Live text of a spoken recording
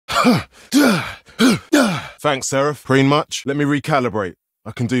Thanks, Seraph. Pretty much. Let me recalibrate. I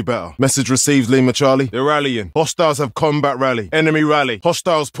can do better. Message received, Lima Charlie. They're rallying. Hostiles have combat rally. Enemy rally.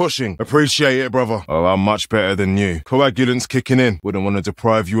 Hostiles pushing. Appreciate it, brother. Oh, I'm much better than you. Coagulants kicking in. Wouldn't want to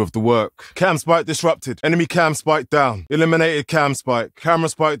deprive you of the work. Cam spike disrupted. Enemy cam spike down. Eliminated cam spike. Camera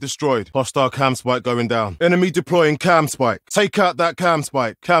spike destroyed. Hostile cam spike going down. Enemy deploying cam spike. Take out that cam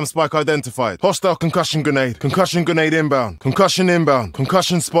spike. Cam spike identified. Hostile concussion grenade. Concussion grenade inbound. Concussion inbound.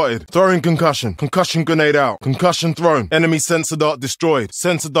 Concussion spotted. Throwing concussion. Concussion grenade out. Concussion thrown. Enemy sensor dart destroyed.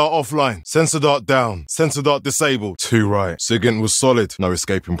 Sensor dart offline. Sensor dart down. Sensor dart disabled. 2 right. SIGINT was solid. No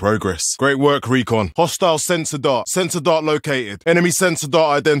escape in progress. Great work, Recon. Hostile sensor dart. Sensor dart located. Enemy sensor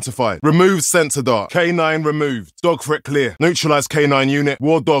dart identified. Removed sensor dart. K9 removed. Dog threat clear. Neutralized K9 unit.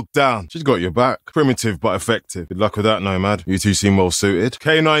 War dog down. She's got your back. Primitive but effective. Good luck with that, Nomad. You two seem well suited.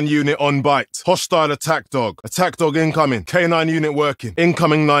 K9 unit on bite. Hostile attack dog. Attack dog incoming. K9 unit working.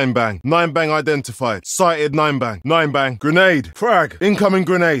 Incoming 9 bang. 9 bang identified. Sighted 9 bang. 9 bang. Grenade. Frag. Incoming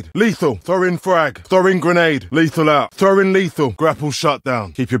grenade. Lethal. Throw in frag. Throw in grenade. Lethal out. Throw in lethal. Grapple shut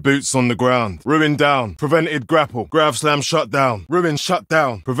down. Keep your boots on the ground. Ruin down. Prevented grapple. Grav slam shut down. Ruin shut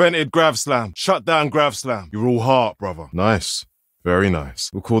down. Prevented grav slam. Shut down grav slam. You're all heart, brother. Nice. Very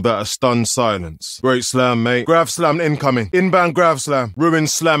nice. We'll call that a stunned silence. Great slam, mate. Grav slam incoming. Inbound grav slam. Ruin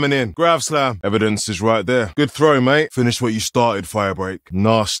slamming in. Grav slam. Evidence is right there. Good throw, mate. Finish what you started, Firebreak.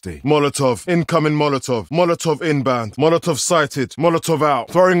 Nasty. Molotov. Incoming Molotov. Molotov inbound. Molotov sighted. Molotov out.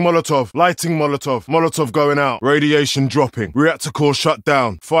 Throwing Molotov. Lighting Molotov. Molotov going out. Radiation dropping. Reactor core shut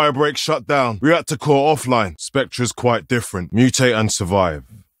down. Firebreak shut down. Reactor core offline. Spectra's quite different. Mutate and survive.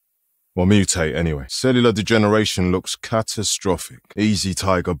 Well, mutate anyway. Cellular degeneration looks catastrophic. Easy,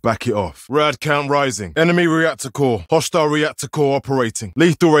 Tiger. Back it off. Rad count rising. Enemy reactor core. Hostile reactor core operating.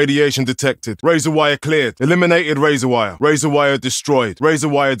 Lethal radiation detected. Razor wire cleared. Eliminated razor wire. Razor wire destroyed. Razor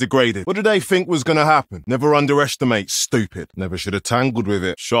wire degraded. What did they think was gonna happen? Never underestimate. Stupid. Never should have tangled with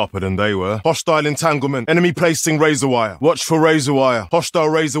it. Sharper than they were. Hostile entanglement. Enemy placing razor wire. Watch for razor wire. Hostile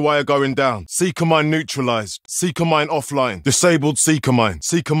razor wire going down. Seeker mine neutralized. Seeker mine offline. Disabled seeker mine.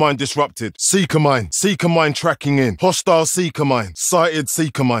 Seeker mine disrupted. Seeker mine. Seeker mine tracking in. Hostile seeker mine. Sighted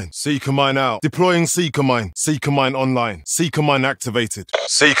seeker mine. Seeker mine out. Deploying seeker mine. Seeker mine online. Seeker mine activated.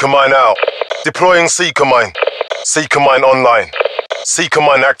 Seeker mine out. Deploying seeker mine. Seeker mine online. Seeker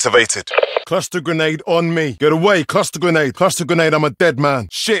mine activated. Cluster grenade on me. Get away, cluster grenade. Cluster grenade, I'm a dead man.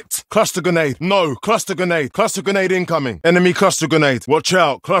 Shit. Cluster grenade. No, cluster grenade. Cluster grenade incoming. Enemy cluster grenade. Watch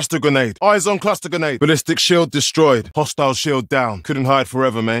out, cluster grenade. Eyes on cluster grenade. Ballistic shield destroyed. Hostile shield down. Couldn't hide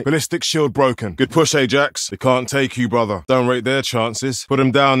forever, mate. Ballistic shield broken. Good push, Ajax. They can't take you, brother. Don't rate their chances. Put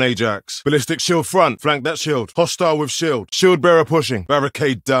them down, Ajax. Ballistic shield front. Flank that shield. Hostile with shield. Shield bearer pushing.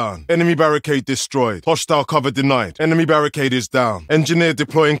 Barricade down. Enemy barricade destroyed. Hostile cover denied. Enemy barricade is down. Engineer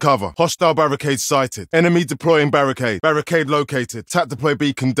deploying cover. Hostile barricade sighted. Enemy deploying barricade. Barricade located. Tap deploy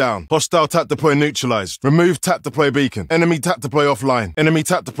beacon down. Hostile tap deploy neutralized. Remove tap deploy beacon. Enemy tap deploy offline. Enemy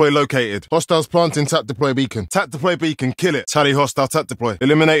tap deploy located. Hostiles planting tap deploy beacon. Tap deploy beacon. Kill it. Tally hostile tap deploy.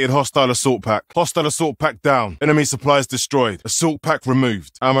 Eliminated hostile assault pack. Hostile assault pack down. Enemy supplies destroyed. Assault pack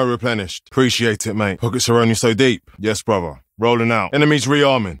removed. Ammo replenished. Appreciate it, mate. Pockets are only so deep. Yes, brother. Rolling out. Enemies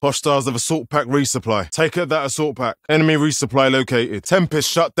rearming. Hostiles of assault pack resupply. Take out that assault pack. Enemy resupply located. Tempest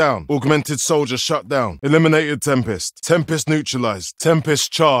shut down. Augmented soldier shut down. Eliminated Tempest. Tempest neutralized.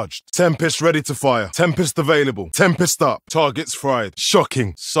 Tempest charged. Tempest ready to fire. Tempest available. Tempest up. Targets fried.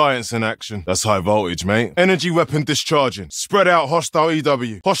 Shocking. Science in action. That's high voltage, mate. Energy weapon discharging. Spread out hostile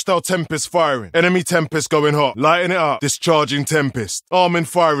EW. Hostile Tempest firing. Enemy Tempest going hot. Lighting it up. Discharging Tempest. Arming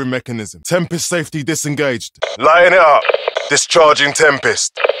firing mechanism. Tempest safety disengaged. Lighting it up. Discharging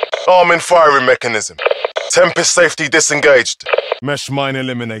Tempest. Arming firing mechanism. Tempest safety disengaged. Mesh mine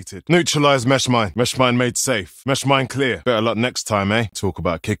eliminated. Neutralize mesh mine. Mesh mine made safe. Mesh mine clear. Better luck next time, eh? Talk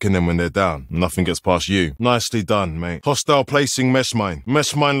about kicking them when they're down. Nothing gets past you. Nicely done, mate. Hostile placing mesh mine.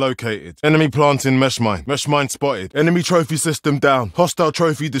 Mesh mine located. Enemy planting mesh mine. Mesh mine spotted. Enemy trophy system down. Hostile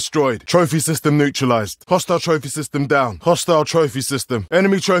trophy destroyed. Trophy system neutralized. Hostile trophy system down. Hostile trophy system.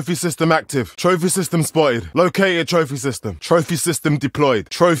 Enemy trophy system active. Trophy system spotted. Located trophy system. Trophy system deployed.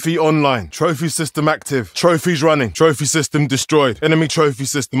 Trophy online. Trophy system active. Trophies running. Trophy system destroyed. Enemy trophy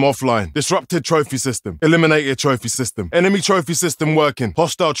system offline. Disrupted trophy system. Eliminated trophy system. Enemy trophy system working.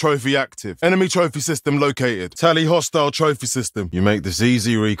 Hostile trophy active. Enemy trophy system located. Tally hostile trophy system. You make this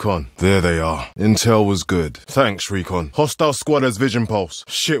easy, Recon. There they are. Intel was good. Thanks, Recon. Hostile squad has vision pulse.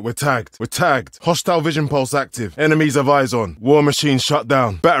 Shit, we're tagged. We're tagged. Hostile vision pulse active. Enemies have eyes on. War machine shut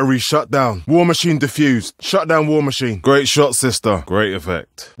down. Battery shut down. War machine diffused. Shut down war machine. Great shot, sister. Great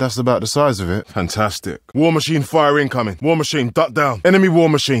effect. That's about the size of it. Fantastic. War machine fire incoming. War machine, duck down. Enemy war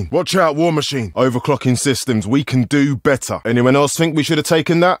machine. Watch out, war machine. Overclocking systems. We can do better. Anyone else think we should have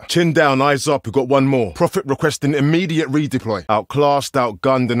taken that? Chin down, eyes up. We got one more. Prophet requesting immediate redeploy. Outclassed,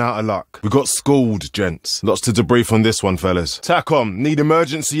 outgunned, and out of luck. We got schooled, gents. Lots to debrief on this one, fellas. TACOM, need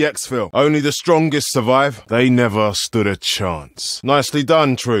emergency exfil. Only the strongest survive. They never stood a chance. Nicely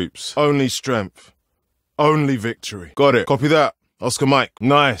done, troops. Only strength. Only victory. Got it. Copy that. Oscar Mike.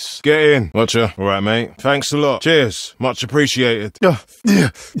 Nice. Get in. Gotcha. All right, mate. Thanks a lot. Cheers. Much appreciated.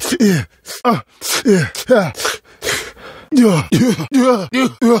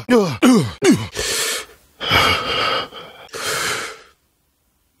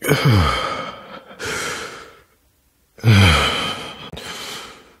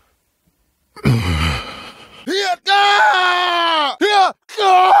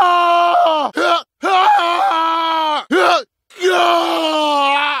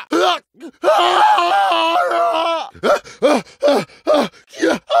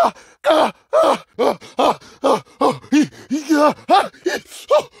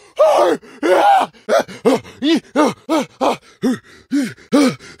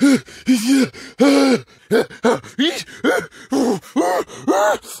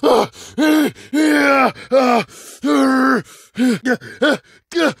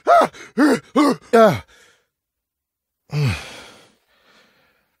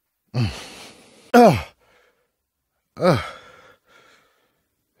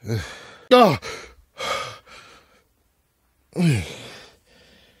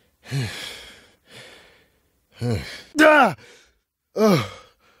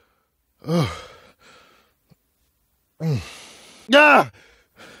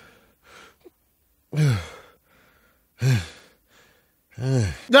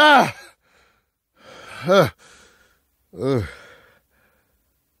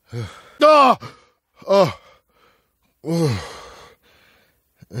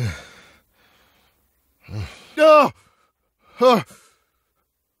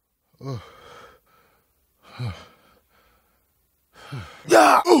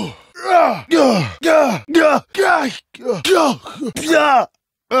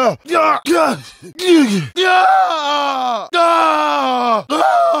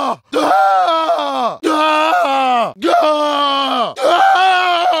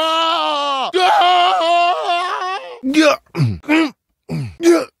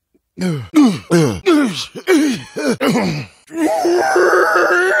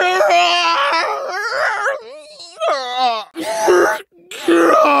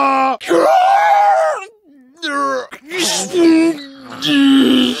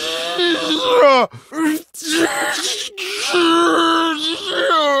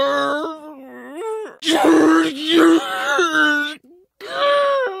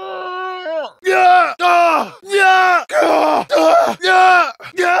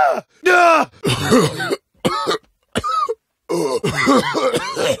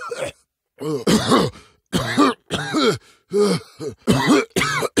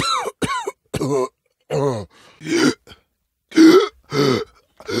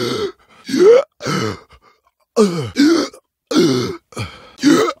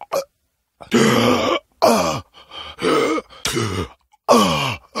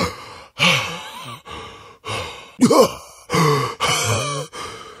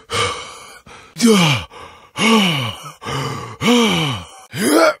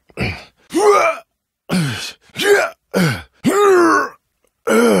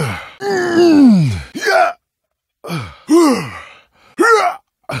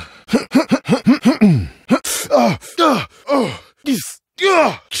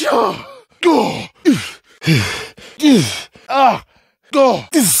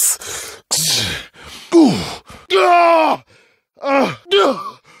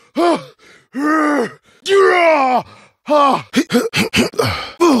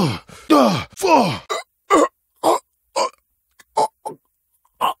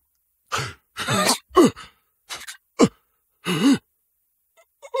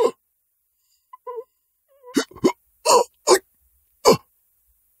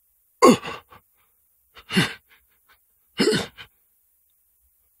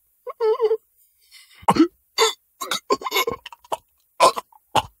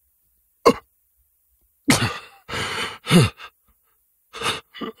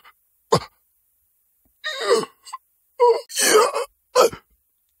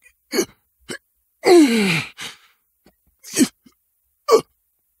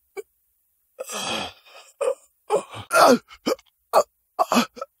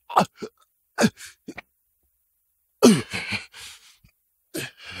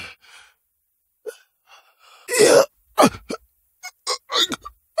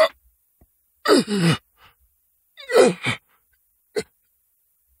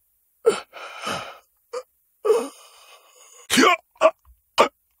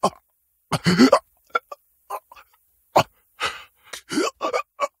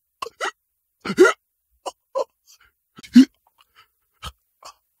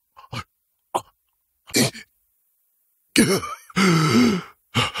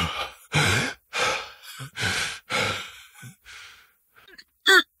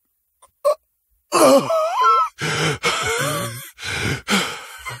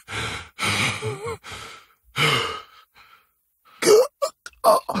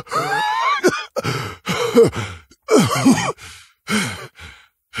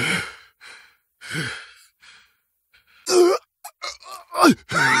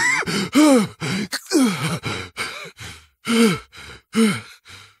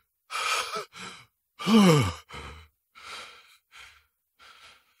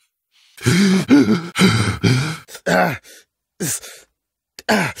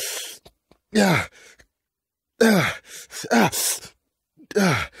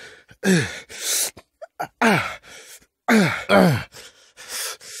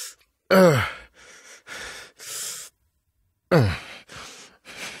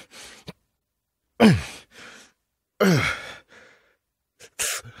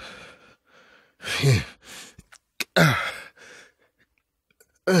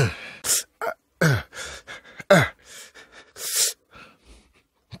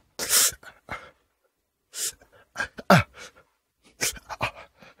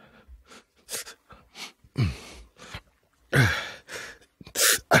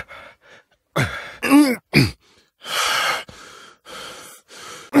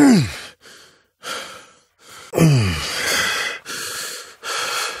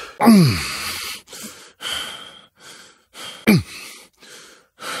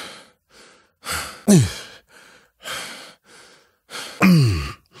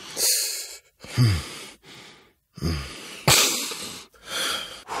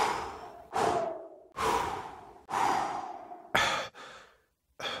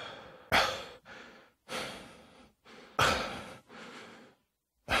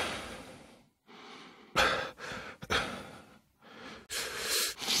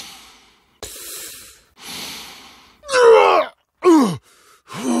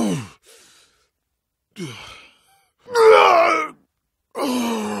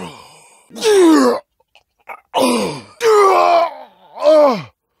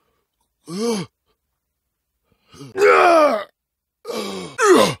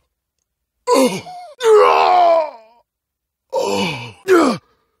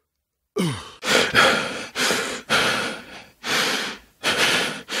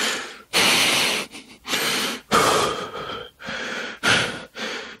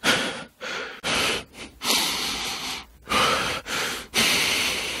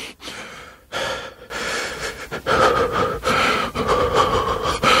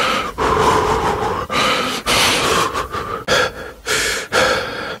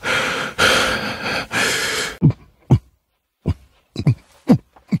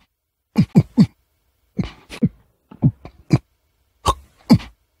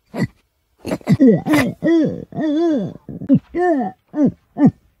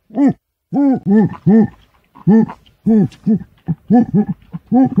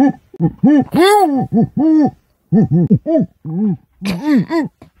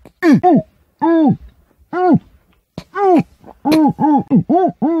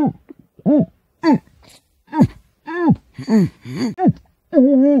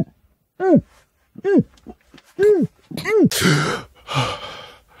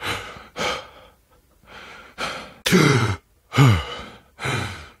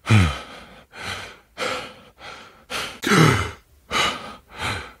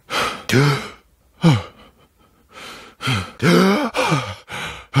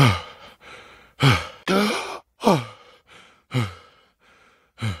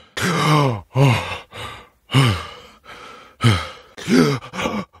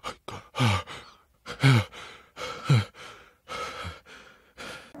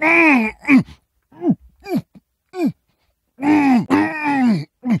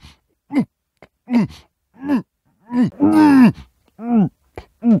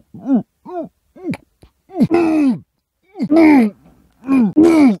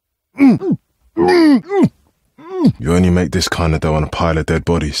 You only make this kind of dough on a pile of dead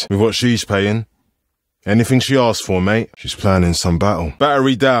bodies. With what she's paying, Anything she asked for, mate. She's planning some battle.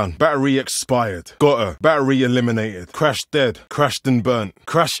 Battery down. Battery expired. Got her. Battery eliminated. Crash dead. Crashed and burnt.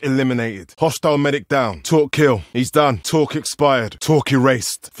 Crash eliminated. Hostile medic down. Torque kill. He's done. Torque expired. Torque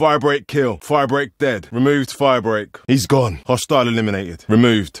erased. Firebreak kill. Firebreak dead. Removed firebreak. He's gone. Hostile eliminated.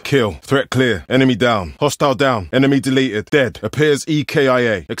 Removed. Kill. Threat clear. Enemy down. Hostile down. Enemy deleted. Dead. Appears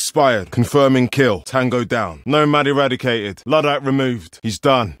EKIA. Expired. Confirming kill. Tango down. Nomad eradicated. Luddite removed. He's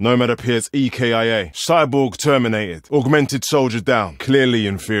done. Nomad appears EKIA. Cyborg terminated. Augmented soldier down. Clearly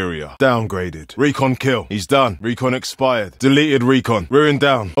inferior. Downgraded. Recon kill. He's done. Recon expired. Deleted recon. Ruin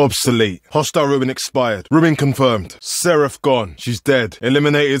down. Obsolete. Hostile ruin expired. Ruin confirmed. Seraph gone. She's dead.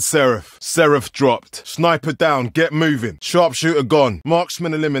 Eliminated Seraph. Seraph dropped. Sniper down. Get moving. Sharpshooter gone.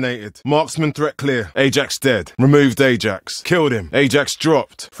 Marksman eliminated. Marksman threat clear. Ajax dead. Removed Ajax. Killed him. Ajax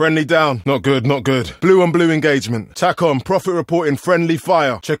dropped. Friendly down. Not good, not good. Blue on blue engagement. Tack on. Profit reporting friendly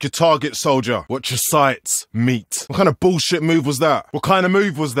fire. Check your target, soldier. Watch your sights. Meat. What kind of bullshit move was that? What kind of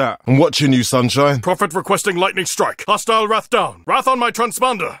move was that? I'm watching you, Sunshine. Prophet requesting lightning strike. Hostile Wrath down. Wrath on my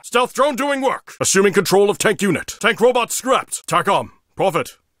transponder. Stealth drone doing work. Assuming control of tank unit. Tank robot scrapped. TACOM. Prophet.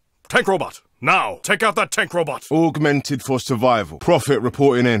 Tank robot. Now, take out that tank robot. Augmented for survival. Prophet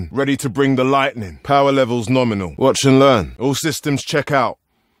reporting in. Ready to bring the lightning. Power levels nominal. Watch and learn. All systems check out.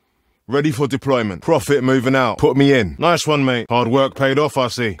 Ready for deployment. Profit moving out. Put me in. Nice one, mate. Hard work paid off, I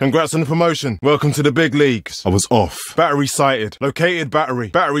see. Congrats on the promotion. Welcome to the big leagues. I was off. Battery sighted. Located battery.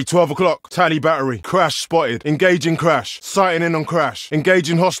 Battery 12 o'clock. Tally battery. Crash spotted. Engaging crash. Sighting in on crash.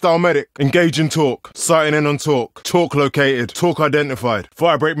 Engaging hostile medic. Engaging torque. Sighting in on torque. Torque located. Torque identified.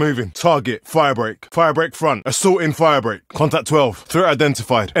 Firebreak moving. Target. Firebreak. Firebreak front. Assaulting firebreak. Contact 12. Threat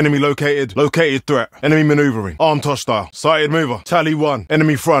identified. Enemy located. Located threat. Enemy maneuvering. Armed hostile. Sighted mover. Tally 1.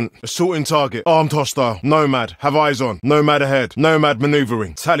 Enemy front. Assaulting target. Armed hostile. Nomad. Have eyes on. Nomad ahead. Nomad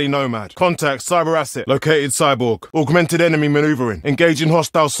maneuvering. Tally nomad. Contact cyber asset. Located cyborg. Augmented enemy maneuvering. Engaging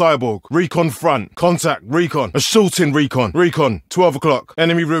hostile cyborg. Recon front. Contact recon. Assaulting recon. Recon. 12 o'clock.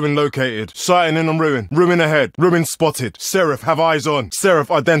 Enemy ruin located. Sighting in on ruin. Ruin ahead. Ruin spotted. Seraph. Have eyes on. Seraph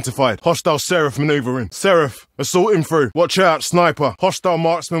identified. Hostile Seraph maneuvering. Seraph. Assaulting through. Watch out. Sniper. Hostile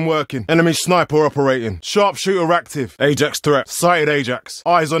marksman working. Enemy sniper operating. Sharpshooter active. Ajax threat. Sighted Ajax.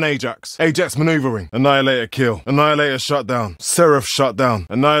 Eyes on Ajax. Ajax maneuvering. Annihilator kill. Annihilator shut down. Seraph shut down.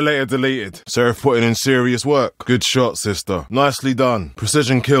 Annihilator deleted. Seraph putting in serious work. Good shot, sister. Nicely done.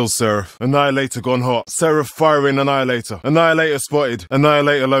 Precision kills, Seraph. Annihilator gone hot. Seraph firing Annihilator. Annihilator spotted.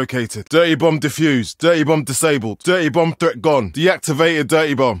 Annihilator located. Dirty bomb defused. Dirty bomb disabled. Dirty bomb threat gone. Deactivated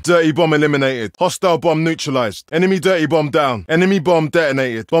dirty bomb. Dirty bomb eliminated. Hostile bomb neutralized. Enemy dirty bomb down. Enemy bomb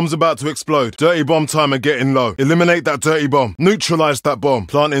detonated. Bomb's about to explode. Dirty bomb timer getting low. Eliminate that dirty bomb. Neutralize that bomb.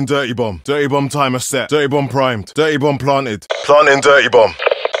 Planting dirty bomb. Dirty bomb timer set. Dirty bomb primed. Dirty bomb planted. Planting dirty bomb.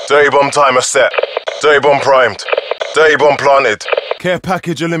 Dirty bomb timer set. Dirty bomb primed. Dirty bomb planted. Care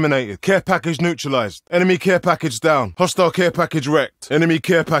package eliminated. Care package neutralized. Enemy care package down. Hostile care package wrecked. Enemy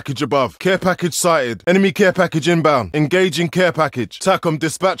care package above. Care package sighted. Enemy care package inbound. Engaging care package. TACOM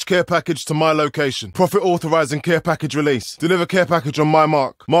dispatch care package to my location. Profit authorizing care package release. Deliver care package on my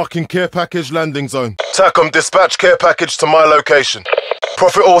mark. Marking care package landing zone. TACOM dispatch care package to my location.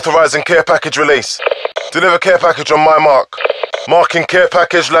 Profit authorizing care package release. Deliver care package on my mark. Marking care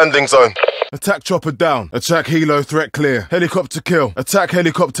package landing zone. Attack chopper down. Attack helo threat clear. Helicopter kill. Attack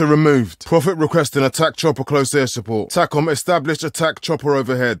helicopter removed. Profit requesting attack chopper close air support. TACOM established attack chopper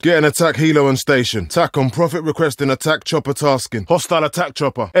overhead. Get an attack helo on station. TACOM profit requesting attack chopper tasking. Hostile attack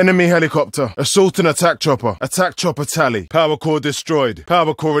chopper. Enemy helicopter. Assaulting attack chopper. Attack chopper tally. Power core destroyed.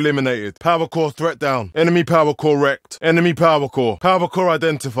 Power core eliminated. Power core threat down. Enemy power core wrecked. Enemy power core. Power core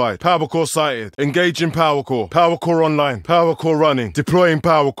identified. Power core sighted. Engaging power core. Power core online. Power core running. Deploying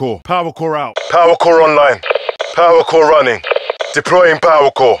power core. Power core out. Power core online. Power core running. Deploying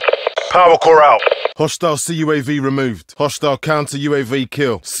power core. Power core out. Hostile CUAV removed. Hostile counter UAV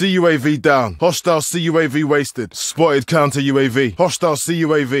kill. CUAV down. Hostile CUAV wasted. Spotted counter UAV. Hostile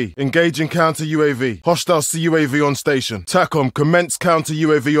CUAV. Engaging counter UAV. Hostile CUAV on station. TACOM commence counter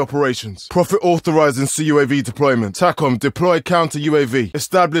UAV operations. Profit authorizing CUAV deployment. TACOM deploy counter UAV.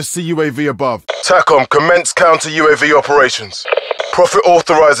 Establish CUAV above. TACOM commence counter UAV operations. Profit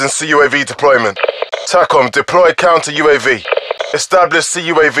authorizing CUAV deployment. TACOM deploy counter UAV. Establish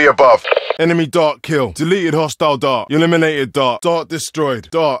CUAV above. Enemy dart kill. Deleted hostile dart. Eliminated dart. Dart destroyed.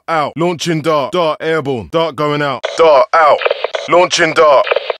 Dart out. Launching dart. Dart airborne. Dart going out. Dart out. Launching dart.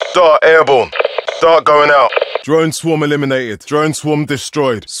 Dart airborne. Dart going out. Drone swarm eliminated. Drone swarm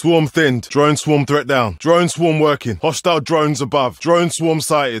destroyed. Swarm thinned. Drone swarm threat down. Drone swarm working. Hostile drones above. Drone swarm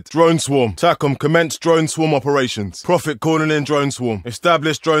sighted. Drone swarm. TACOM commence drone swarm operations. Profit calling in drone swarm.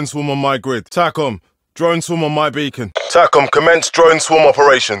 Establish drone swarm on my grid. TACOM Drone swarm on my beacon. TACOM, commence drone swarm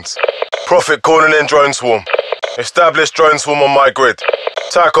operations. Prophet calling in drone swarm. Establish drone swarm on my grid.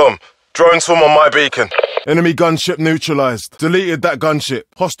 TACOM, drone swarm on my beacon. Enemy gunship neutralized. Deleted that gunship.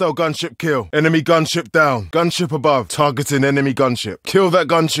 Hostile gunship kill. Enemy gunship down. Gunship above. Targeting enemy gunship. Kill that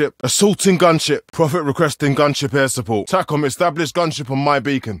gunship. Assaulting gunship. Prophet requesting gunship air support. TACOM, establish gunship on my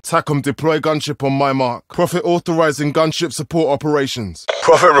beacon. TACOM, deploy gunship on my mark. Prophet authorizing gunship support operations.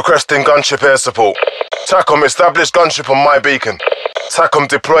 Prophet requesting gunship air support. TACOM, establish gunship on my beacon. TACOM,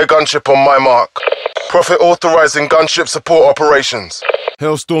 deploy gunship on my mark. Prophet authorizing gunship support operations.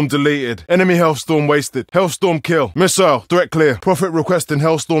 Hellstorm deleted. Enemy Hellstorm wasted. Hellstorm kill. Missile. Threat clear. Prophet requesting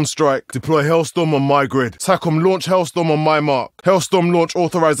Hellstorm strike. Deploy Hellstorm on my grid. TACOM, launch Hellstorm on my mark. Hellstorm launch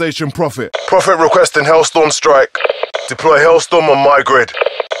authorization Prophet. Prophet requesting Hellstorm strike. Deploy Hellstorm on my grid.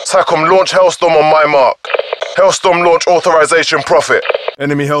 TACOM, launch Hellstorm on my mark. Hellstorm launch authorization Prophet.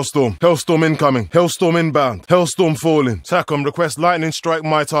 Enemy Hellstorm. Hellstorm incoming. Hellstorm inbound. Hellstorm falling. TACOM, request lightning strike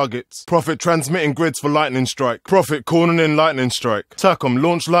my targets. Prophet transmitting grids for lightning strike. Prophet calling in lightning strike. TACOM,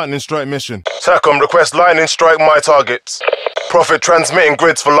 launch lightning strike mission. TACOM, request lightning strike my targets. Prophet transmitting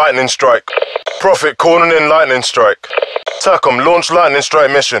grids for lightning strike. Prophet calling in lightning strike. TACOM, launch lightning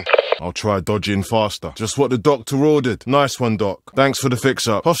strike mission. I'll try dodging faster. Just what the doctor ordered. Nice one, Doc. Thanks for the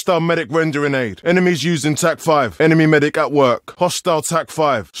fix-up. Hostile medic rendering aid. Enemies using TAC 5. Enemy medic at work. Hostile TAC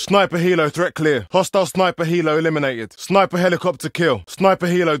 5. Sniper helo threat clear. Hostile sniper helo eliminated. Sniper helicopter kill. Sniper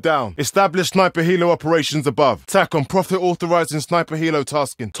helo down. Establish sniper helo operations above. TACOM, Prophet authorizing sniper helo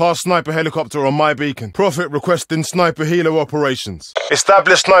tasking. Task sniper helicopter on my beacon. Prophet requesting sniper helo operations.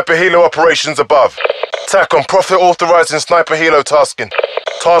 Establish sniper helo operations above. TACOM, Prophet authorizing sniper helo tasking.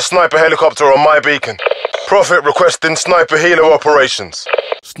 Task sniper helicopter on my beacon. Prophet requesting sniper helo operations.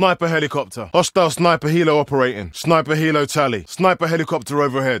 Sniper helicopter. Hostile sniper helo operating. Sniper helo tally. Sniper helicopter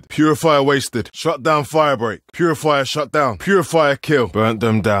overhead. Purifier wasted. Shut down firebreak. Purifier shut down. Purifier kill. Burnt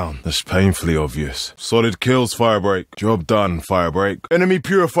them down. That's painfully obvious. Solid kills firebreak. Job done firebreak. Enemy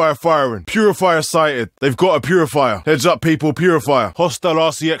purifier firing. Purifier sighted. They've got a purifier. Heads up people, purifier. Hostile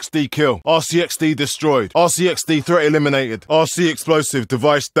RCXD kill. RCXD destroyed. RCXD threat eliminated. RC explosive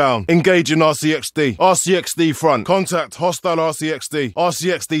device down. Engaging RCXD. RCXD front. Contact hostile RCXD.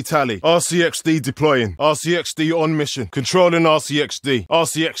 RCXD tally. RCXD deploying. RCXD on mission. Controlling RCXD.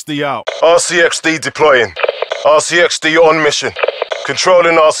 RCXD out. RCXD deploying. RCXD on mission.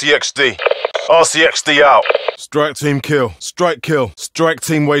 Controlling RCXD. RCXD out. Strike team kill. Strike kill. Strike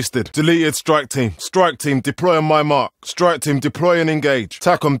team wasted. Deleted strike team. Strike team deploy on my mark. Strike team deploy and engage.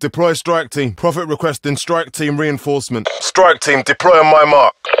 TACOM deploy strike team. Prophet requesting strike team reinforcement. Strike team deploy on my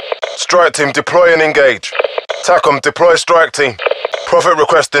mark. Strike team deploy and engage. TACOM deploy strike team. Prophet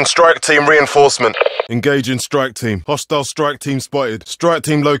requesting strike team reinforcement. Engaging strike team. Hostile strike team spotted. Strike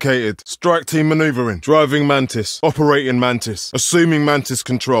team located. Strike team maneuvering. Driving Mantis. Operating Mantis. Assuming Mantis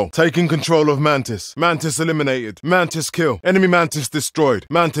control. Taking control of Mantis. Mantis eliminated. Mantis kill. Enemy Mantis destroyed.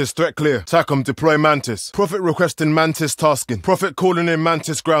 Mantis threat clear. TACOM deploy Mantis. Prophet requesting Mantis tasking. Prophet calling in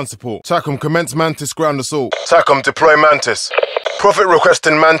Mantis ground support. TACOM commence Mantis ground assault. TACOM deploy Mantis. Prophet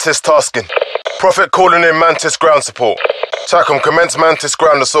requesting Mantis tasking. Prophet calling in Mantis ground support. TACOM commence Mantis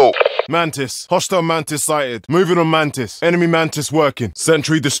ground assault. Mantis. Hostile Mantis sighted. Moving on Mantis. Enemy Mantis working.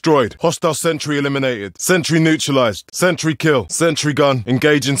 Sentry destroyed. Hostile Sentry eliminated. Sentry neutralized. Sentry kill. Sentry gun.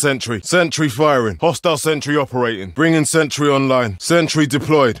 Engaging Sentry. Sentry firing. Hostile Sentry operating. Bringing Sentry online. Sentry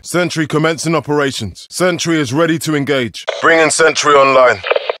deployed. Sentry commencing operations. Sentry is ready to engage. Bringing Sentry online.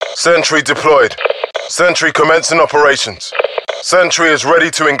 Sentry deployed. Sentry commencing operations. Sentry is ready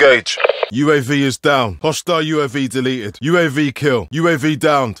to engage. UAV is down. Hostile UAV deleted. UAV kill. UAV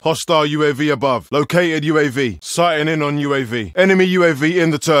downed. Hostile UAV above. Located UAV. Sighting in on UAV. Enemy UAV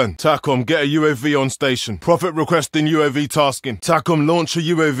in the turn. TACOM, get a UAV on station. Prophet requesting UAV tasking. TACOM, launch a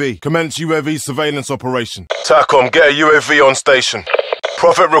UAV. Commence UAV surveillance operation. TACOM, get a UAV on station.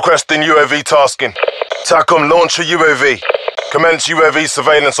 Prophet requesting UAV tasking. TACOM, launch a UAV. Commence UAV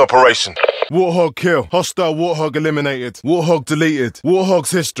surveillance operation. Warthog kill. Hostile Warthog eliminated. Warthog deleted.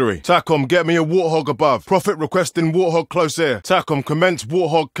 Warthog's history. TACOM, get me a Warthog above. Prophet requesting Warthog close air. TACOM, commence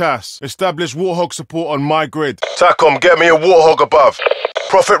Warthog CAS. Establish Warthog support on my grid. TACOM, get me a Warthog above.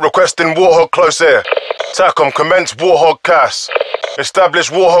 Prophet requesting Warthog close air. TACOM, commence Warthog CAS. Establish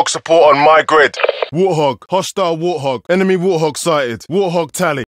Warthog support on my grid. Warthog. Hostile Warthog. Enemy Warthog sighted. Warthog tally.